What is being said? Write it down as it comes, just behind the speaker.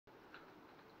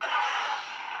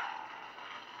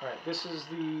Alright, this is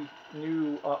the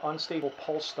new unstable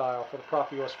pulse style for the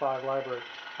ProffieOS5 library.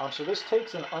 So this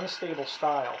takes an unstable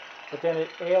style, but then it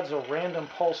adds a random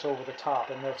pulse over the top,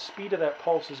 and the speed of that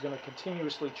pulse is going to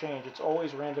continuously change. It's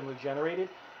always randomly generated,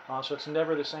 so it's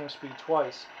never the same speed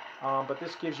twice. But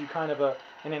this gives you kind of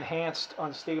an enhanced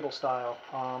unstable style.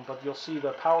 But you'll see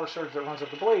the power surge that runs up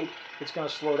the blade, it's going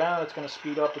to slow down, it's going to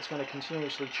speed up, it's going to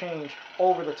continuously change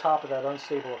over the top of that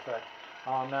unstable effect.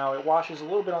 Now it washes a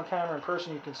little bit on camera. In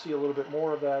person you can see a little bit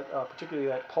more of that, particularly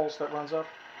that pulse that runs up.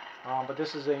 But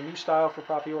this is a new style for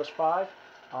ProffieOS5.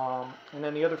 And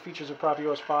then the other features of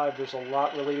ProffieOS5, there's a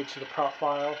lot related to the prop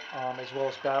file, as well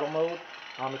as battle mode.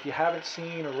 If you haven't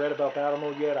seen or read about battle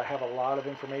mode yet, I have a lot of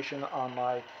information on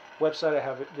my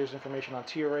website. There's information on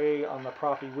TRA, on the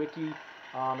Proffie wiki,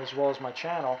 as well as my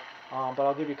channel. But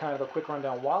I'll give you kind of a quick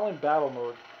rundown. While in battle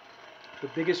mode, the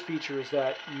biggest feature is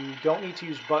that you don't need to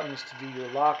use buttons to do your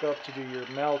lockup, to do your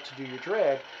melt, to do your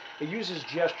drag. It uses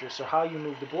gesture, so how you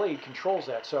move the blade controls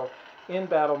that. So in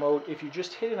battle mode, if you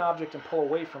just hit an object and pull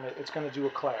away from it, it's going to do a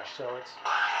clash. So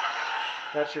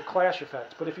that's your clash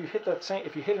effect. But if you hit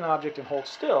an object and hold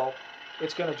still,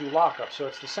 it's going to do lockup. So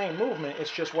it's the same movement, it's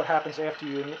just what happens after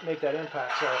you make that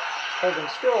impact. So holding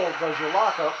still does your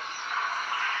lockup,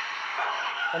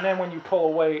 and then when you pull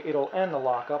away, it'll end the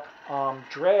lockup.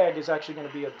 Drag is actually going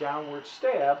to be a downward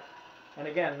stab, and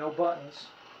again, no buttons.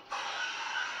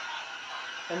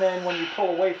 And then when you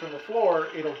pull away from the floor,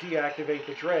 it'll deactivate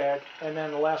the drag, and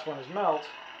then the last one is melt.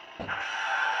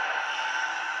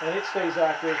 And it stays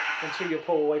active until you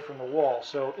pull away from the wall.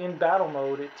 So in battle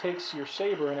mode, it takes your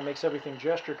saber and it makes everything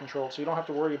gesture controlled, so you don't have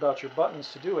to worry about your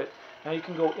buttons to do it. Now you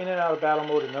can go in and out of battle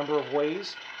mode a number of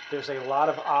ways. There's a lot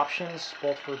of options,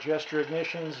 both for gesture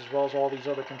ignitions as well as all these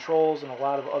other controls and a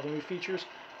lot of other new features.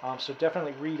 So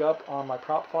definitely read up on my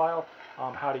prop file,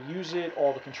 how to use it,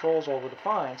 all the controls, all the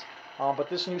defines. But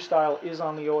this new style is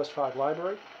on the OS5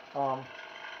 library,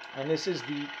 and this is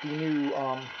the new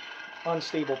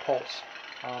unstable pulse.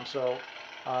 So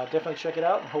definitely check it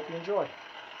out and hope you enjoy.